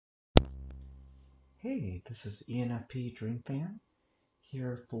Hey, this is ENFP Dream Fan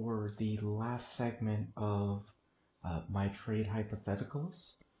here for the last segment of my trade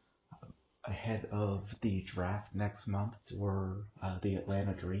hypotheticals ahead of the draft next month for the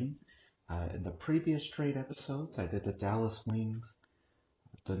Atlanta Dream. In the previous trade episodes, I did the Dallas Wings,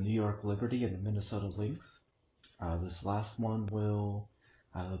 the New York Liberty, and the Minnesota Lynx. This last one will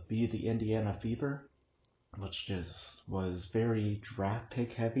be the Indiana Fever, which just was very draft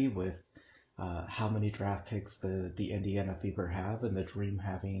pick heavy with how many draft picks the Indiana Fever have, and the Dream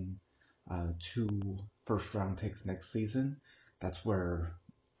having two first round picks next season. That's where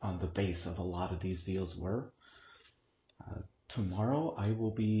the base of a lot of these deals were. Tomorrow I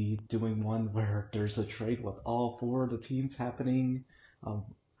will be doing one where there's a trade with all four of the teams happening um,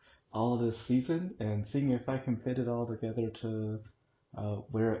 all of this season and seeing if I can fit it all together to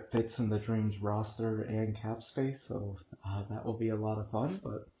where it fits in the Dreams roster and cap space. So that will be a lot of fun.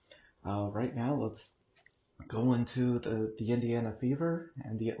 But right now, let's go into the Indiana Fever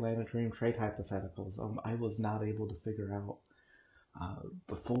and the Atlanta Dream trade hypotheticals. I was not able to figure out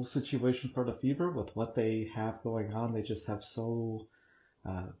the full situation for the Fever with what they have going on. They just have so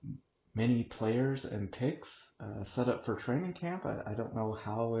uh, many players and picks set up for training camp. I don't know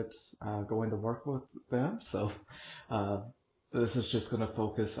how it's going to work with them. So uh, this is just going to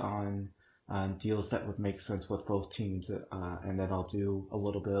focus on deals that would make sense with both teams, and then I'll do a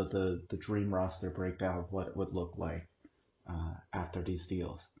little bit of the dream roster breakdown of what it would look like after these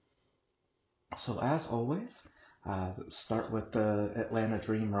deals. So as always, start with the Atlanta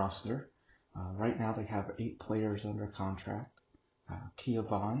Dream roster. Right now they have 8 players under contract. Kia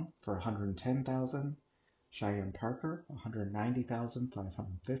Vaughn for 110,000, Cheyenne Parker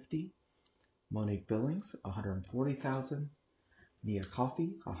 190,550, Monique Billings 140,000, Nia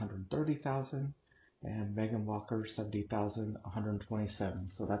Coffey 130,000, and Megan Walker 70,000,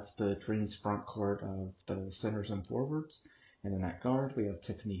 127. So that's the Dreams front court of the centers and forwards. And in that guard, we have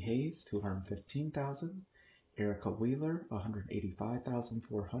Tiffany Hayes, 215,000, Erica Wheeler,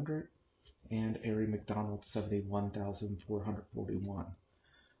 185,400, and Ari McDonald, 71,441.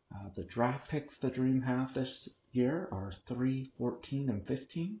 The draft picks the Dream have this year are 3, 14, and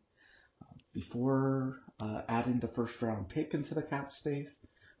 15. Before adding the first round pick into the cap space,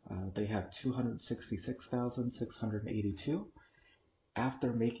 they have 266,682.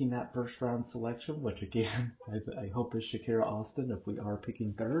 After making that first round selection, which again, I hope is Shakira Austin if we are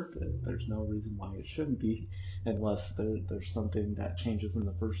picking third. There's no reason why it shouldn't be, unless there's something that changes in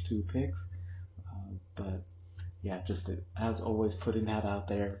the first two picks. But yeah, just as always, putting that out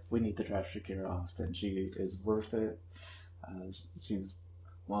there. We need to draft Shakira Austin. She is worth it. She's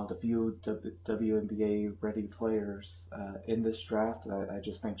one of the few WNBA ready players in this draft. I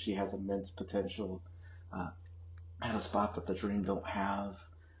just think she has immense potential uh, at a spot that the Dream don't have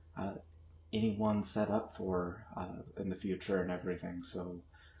uh, anyone set up for in the future and everything. So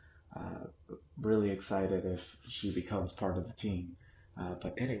uh, really excited if she becomes part of the team.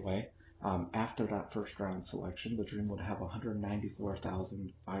 But anyway, after that first round selection, the Dream would have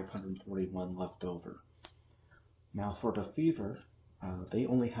 194,541 left over. Now for the Fever, they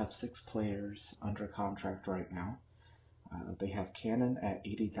only have 6 players under contract right now. They have Cannon at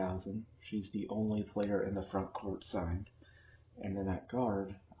 80,000. She's the only player in the front court signed. And then at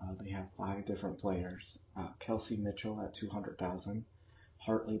guard, they have 5 different players. Kelsey Mitchell at 200,000.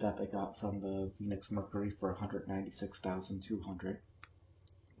 Hartley that they got from the Phoenix Mercury for 196,200.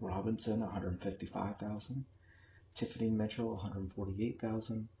 Robinson 155,000. Tiffany Mitchell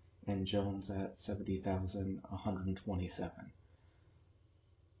 148,000. And Jones at 70,127.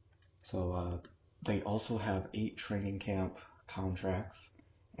 So they also have 8 training camp contracts,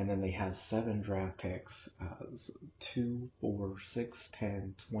 and then they have 7 draft picks, 2, 4, 6,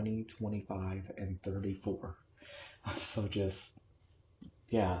 10, 20, 25, and 34. So just,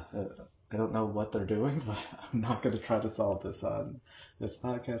 yeah, I don't know what they're doing, but I'm not going to try to solve this on this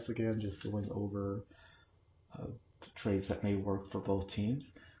podcast again, just going over the trades that may work for both teams.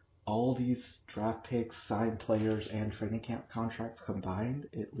 All these draft picks, signed players, and training camp contracts combined,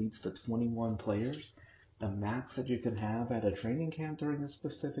 it leads to 21 players. The max that you can have at a training camp during a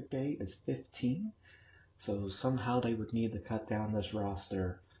specific day is 15. So somehow they would need to cut down this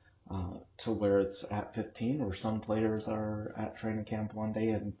roster to where it's at 15, or some players are at training camp one day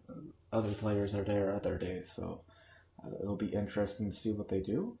and other players are there other days. So it'll be interesting to see what they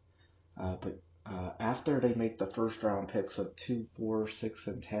do. But after they make the first round picks of 2, 4, 6,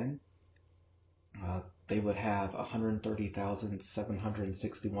 and 10, they would have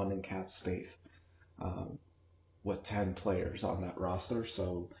 130,761 in cap space um, with 10 players on that roster.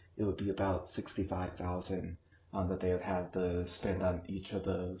 So it would be about 65,000 that they would have to spend on each of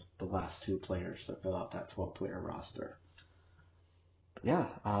the last two players to fill out that 12-player roster. Yeah,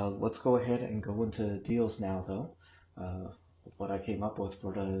 let's go ahead and go into deals now, though. What I came up with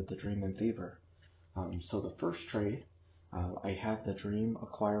for the Dream and Fever. So the first trade, I have the Dream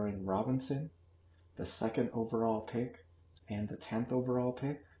acquiring Robinson, the second overall pick, and the 10th overall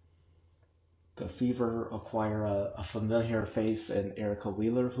pick. The Fever acquire a familiar face in Erica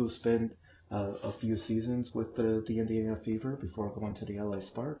Wheeler, who spent a few seasons with the Indiana Fever before going to the LA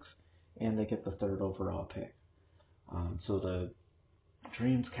Sparks, and they get the third overall pick. So the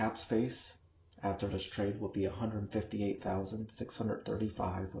Dreams cap space after this trade will be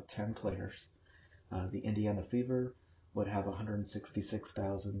 158,635 with 10 players. The Indiana Fever would have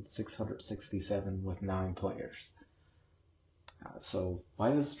 166,667 with 9 players. So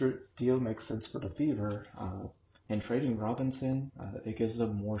why does this deal make sense for the Fever? In trading Robinson, it gives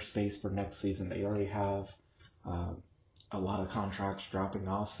them more space for next season. They already have a lot of contracts dropping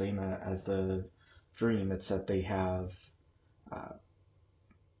off, same as the Dream, except they have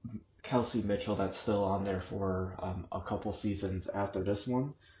Kelsey Mitchell that's still on there for a couple seasons after this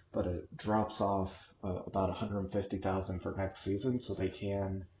one, but it drops off about 150,000 for next season, so they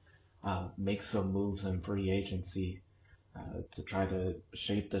can make some moves in free agency to try to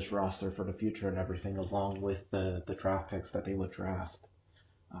shape this roster for the future and everything, along with the draft picks that they would draft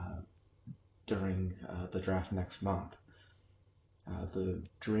during the draft next month. The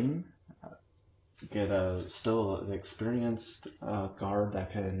Dream get still an experienced guard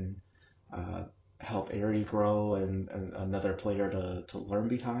that can help Aerie grow and another player to learn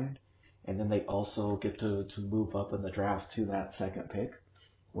behind. And then they also get to move up in the draft to that second pick,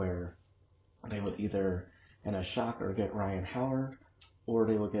 where they would either, in a shocker, get Ryan Howard, or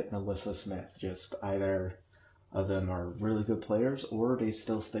they would get Melissa Smith. Just either of them are really good players, or they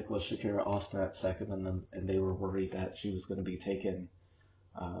still stick with Shakira Austin at second, and they were worried that she was going to be taken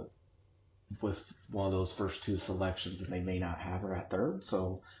with one of those first two selections, and they may not have her at third.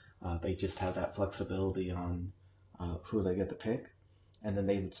 So they just have that flexibility on who they get to pick, and then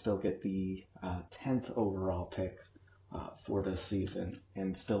they would still get the 10th overall pick for this season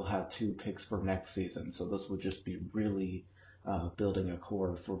and still have 2 picks for next season. So this would just be really building a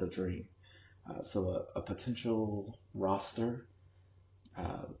core for the Dream. So a potential roster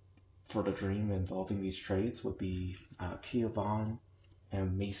for the Dream involving these trades would be Kia Vaughn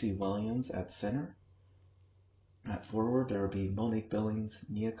and Macy Williams at center. At forward, there would be Monique Billings,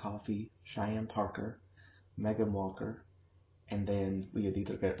 Nia Coffey, Cheyenne Parker, Megan Walker, and then we would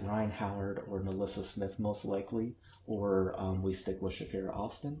either get Ryan Howard or Melissa Smith most likely, or we stick with Shakira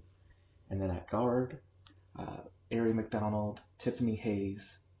Austin. And then at guard, Aerie McDonald, Tiffany Hayes,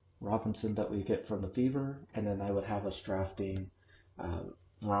 Robinson that we get from the Fever, and then I would have us drafting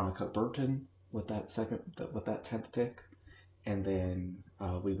Veronica Burton with that 10th pick, and then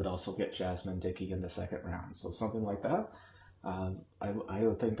we would also get Jasmine Dickey in the second round. So something like that. I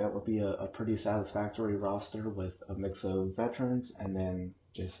would think that would be a pretty satisfactory roster with a mix of veterans and then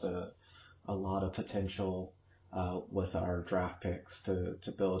just a lot of potential with our draft picks to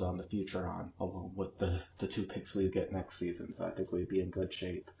build on the future on, along with the 2 picks we get next season. So I think we'd be in good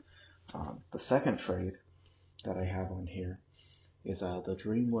shape. The second trade that I have on here is the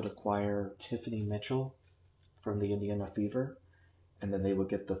Dream would acquire Tiffany Mitchell from the Indiana Fever, and then they would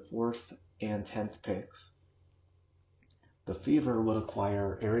get the 4th and 10th picks. The Fever would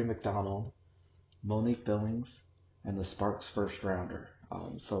acquire Aerie McDonald, Monique Billings, and the Sparks first rounder.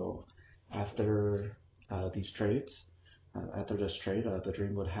 So after these trades, after this trade, the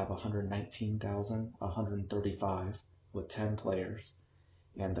Dream would have 119,135 with 10 players,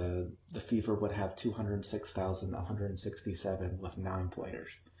 and the Fever would have 206,167 with 9 players.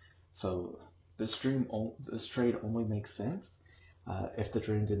 So this trade only makes sense if the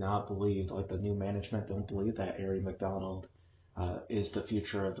Dream do not believe, like the new management don't believe that Aerie McDonald is the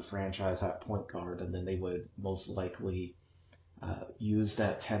future of the franchise at point guard, and then they would most likely use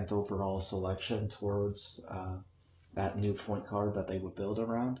that 10th overall selection towards that new point guard that they would build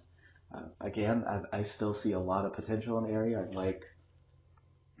around. Again, I still see a lot of potential in Aerie. I like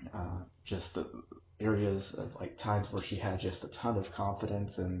just the areas of like times where she had just a ton of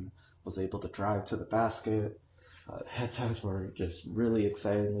confidence and was able to drive to the basket. Had times where just really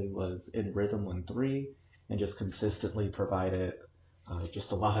excitingly was in rhythm on 3 and just consistently provided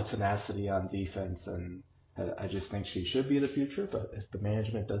just a lot of tenacity on defense. And I just think she should be the future. But if the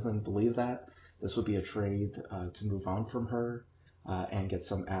management doesn't believe that, this would be a trade to move on from her and get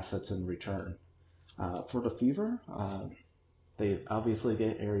some assets in return. For the Fever, they obviously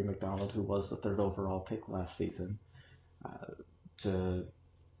get Aerie McDonald, who was the 3rd overall pick last season, to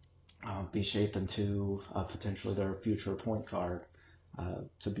be shaped into potentially their future point guard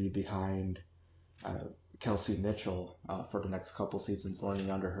to be behind uh, Kelsey Mitchell for the next couple seasons, learning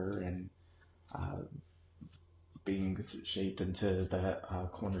under her and uh, being shaped into that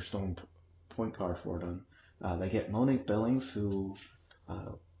cornerstone point guard for them. They get Monique Billings, who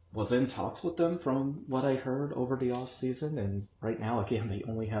uh, was in talks with them from what I heard over the off season, and right now, again, they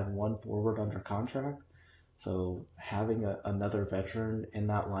only have one forward under contract. So having another veteran in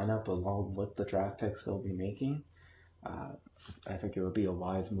that lineup along with the draft picks they'll be making, uh, I think it would be a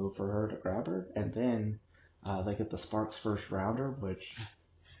wise move for her to grab her. And then they get the Sparks first rounder, which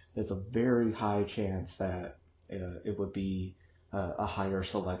is a very high chance that it would be a higher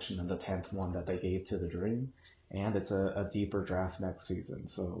selection than the 10th one that they gave to the Dream. And it's a deeper draft next season.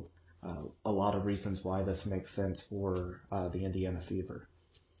 So a lot of reasons why this makes sense for the Indiana Fever.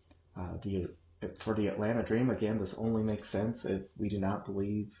 The For the Atlanta Dream, again, this only makes sense if we do not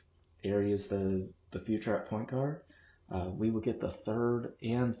believe Arie is the future at point guard. We would get the third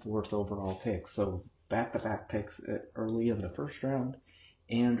and fourth overall picks, so back-to-back picks early in the first round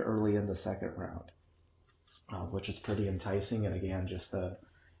and early in the second round, which is pretty enticing. And again, just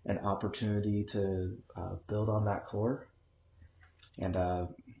an opportunity to build on that core. And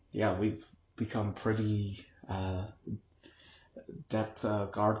yeah, we've become pretty depth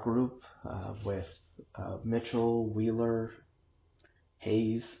guard group with Mitchell, Wheeler,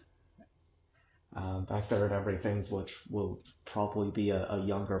 Hayes back there and everything, which will probably be a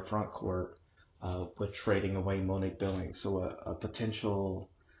younger front court with trading away Monique Billings. So a potential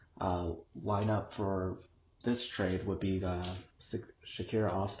lineup for this trade would be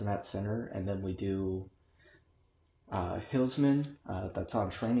Shakira Austin at center, and then we do Hillsman, that's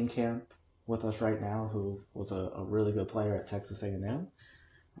on training camp with us right now, who was a really good player at Texas A&M.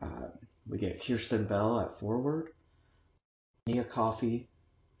 We get Kirsten Bell at forward, Nia Coffey,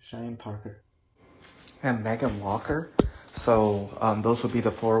 Cheyenne Parker, and Megan Walker. So those would be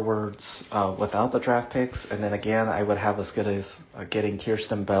the forwards without the draft picks. And then again, I would have us good as getting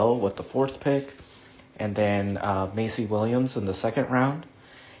Kirsten Bell with the fourth pick, and then Macy Williams in the second round.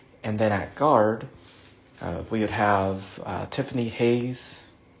 And then at guard, we would have Tiffany Hayes,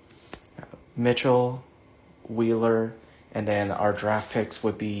 Mitchell, Wheeler, and then our draft picks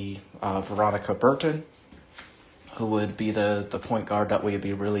would be Veronica Burton, who would be the point guard that we would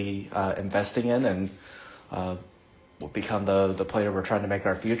be really investing in and will become the player we're trying to make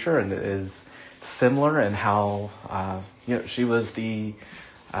our future, and is similar in how she was the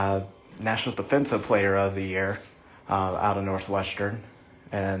National Defensive Player of the Year out of Northwestern,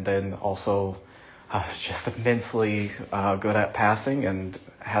 and then also just immensely good at passing and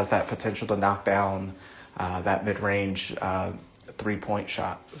has that potential to knock down that mid-range three-point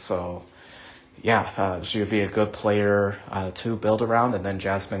shot. So yeah, she would be a good player to build around. And then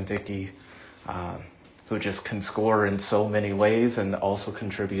Jasmine Dickey, who just can score in so many ways and also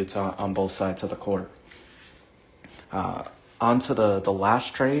contributes on both sides of the court. On to the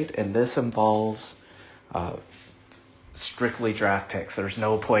last trade, and this involves strictly draft picks. There's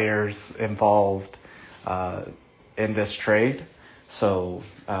no players involved in this trade. So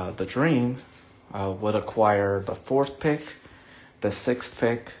the Dream would acquire the 4th pick, the 6th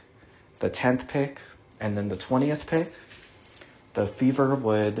pick, the 10th pick, and then the 20th pick. The Fever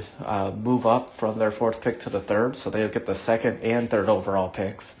would move up from their 4th pick to the 3rd, so they would get the 2nd and 3rd overall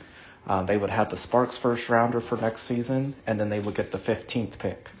picks. They would have the Sparks first rounder for next season, and then they would get the 15th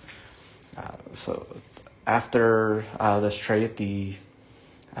pick. So after this trade, the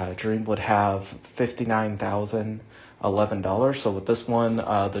Dream would have $59,011. So with this one,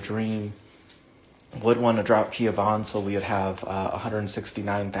 the Dream would want to drop Kia Vaughn, so we would have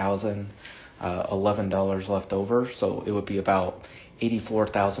 $169,011 left over. So it would be about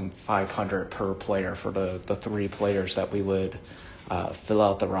 $84,500 per player for the 3 players that we would fill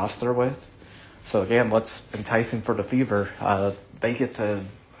out the roster with. So again, what's enticing for the Fever? They get to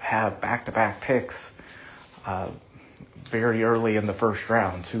have back-to-back picks very early in the first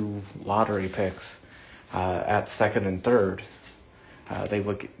round, 2 lottery picks at 2nd and 3rd.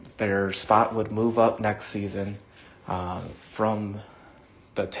 Their spot would move up next season from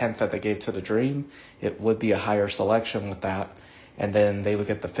the 10th that they gave to the Dream. It would be a higher selection with that, and then they would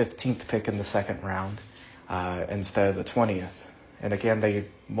get the 15th pick in the 2nd round instead of the 20th. And again, they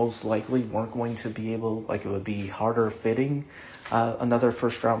most likely weren't going to be able, it would be harder fitting another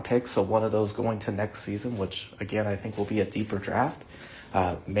first round pick. So one of those going to next season, which again, I think will be a deeper draft,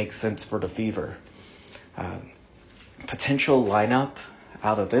 makes sense for the Fever. Potential lineup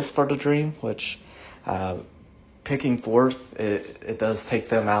out of this for the Dream, which picking 4th, it does take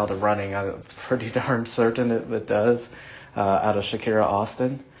them out of running. I'm pretty darn certain it does out of Shakira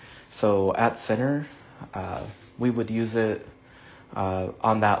Austin. So at center, we would use it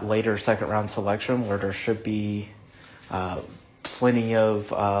on that later second round selection where there should be plenty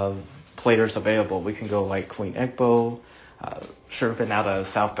of players available. We can go like Queen Egbo, Sherpin out of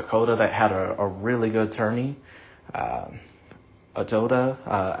South Dakota that had a really good tourney, Adoda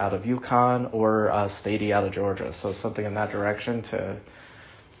out of Yukon, or Stady out of Georgia. So something in that direction to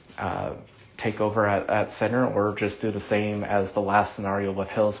take over at center, or just do the same as the last scenario with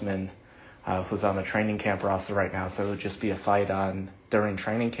Hillsman, who's on the training camp roster right now. So it would just be a fight during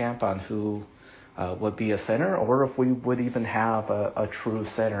training camp on who would be a center, or if we would even have a true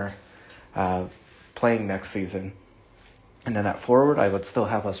center playing next season. And then at forward, I would still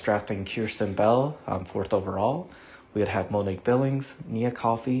have us drafting Kirsten Bell, 4th overall. We would have Monique Billings, Nia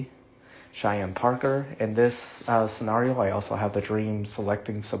Coffey, Cheyenne Parker. In this scenario, I also have the Dream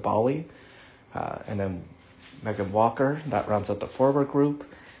selecting Sabali, and then Megan Walker. That rounds out the forward group.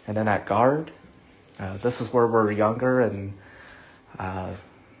 And then at guard, this is where we're younger, and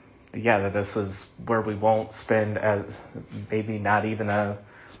this is where we won't spend as maybe not even a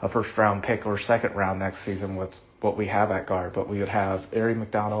first round pick or second round next season with what we have at guard. But we would have Ari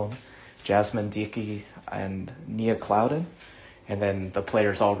McDonald, Jasmine Dickey, and Nia Clouden. And then the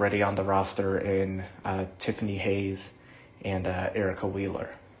players already on the roster in Tiffany Hayes and Erica Wheeler.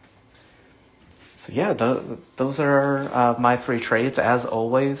 So yeah, those are my 3 trades. As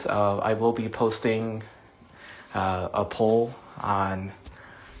always, I will be posting a poll on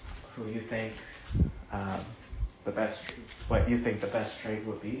who you think what you think the best trade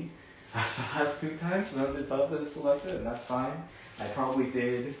would be. The last 2 times, none above is selected, and that's fine. I probably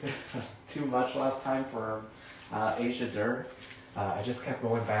did too much last time for Asia Durr. I just kept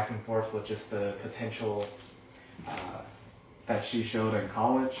going back and forth with just the potential that she showed in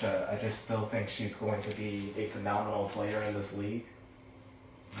college. I just still think she's going to be a phenomenal player in this league.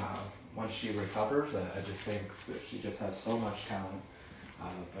 Once she recovers, I just think that she just has so much talent.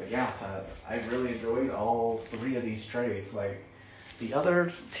 I really enjoyed all 3 of these trades. Like the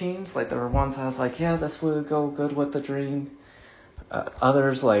other teams, like there were ones I was like, yeah, this would go good with the Dream.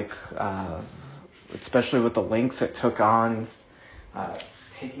 Others, like especially with the Lynx, it took on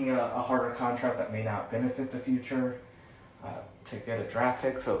taking a harder contract that may not benefit the future to get a draft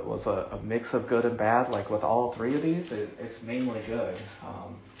pick. So it was a mix of good and bad. Like with all 3 of these, it's mainly good.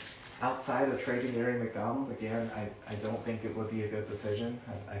 Outside of trading Ari McDonald, again, I don't think it would be a good decision.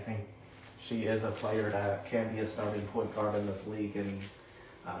 I think she is a player that can be a starting point guard in this league, and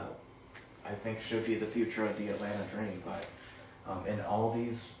I think should be the future of the Atlanta Dream. But in all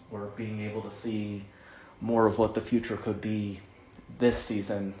these, we're being able to see more of what the future could be this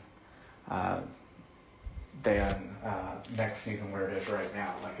season than next season where it is right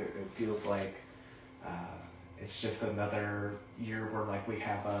now. Like it feels like it's just another year where like we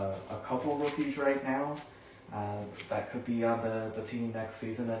have a couple rookies right now that could be on the team next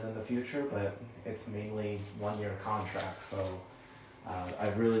season and in the future, but it's mainly 1-year contracts. So I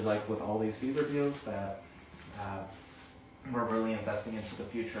really like with all these fever deals that we're really investing into the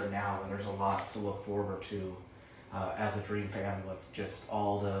future now, and there's a lot to look forward to as a Dream fan with just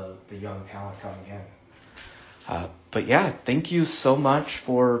all the young talent coming in. But yeah, thank you so much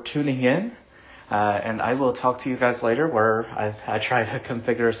for tuning in. And I will talk to you guys later where I try to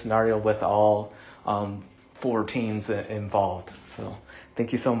configure a scenario with all 4 teams involved. So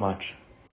thank you so much.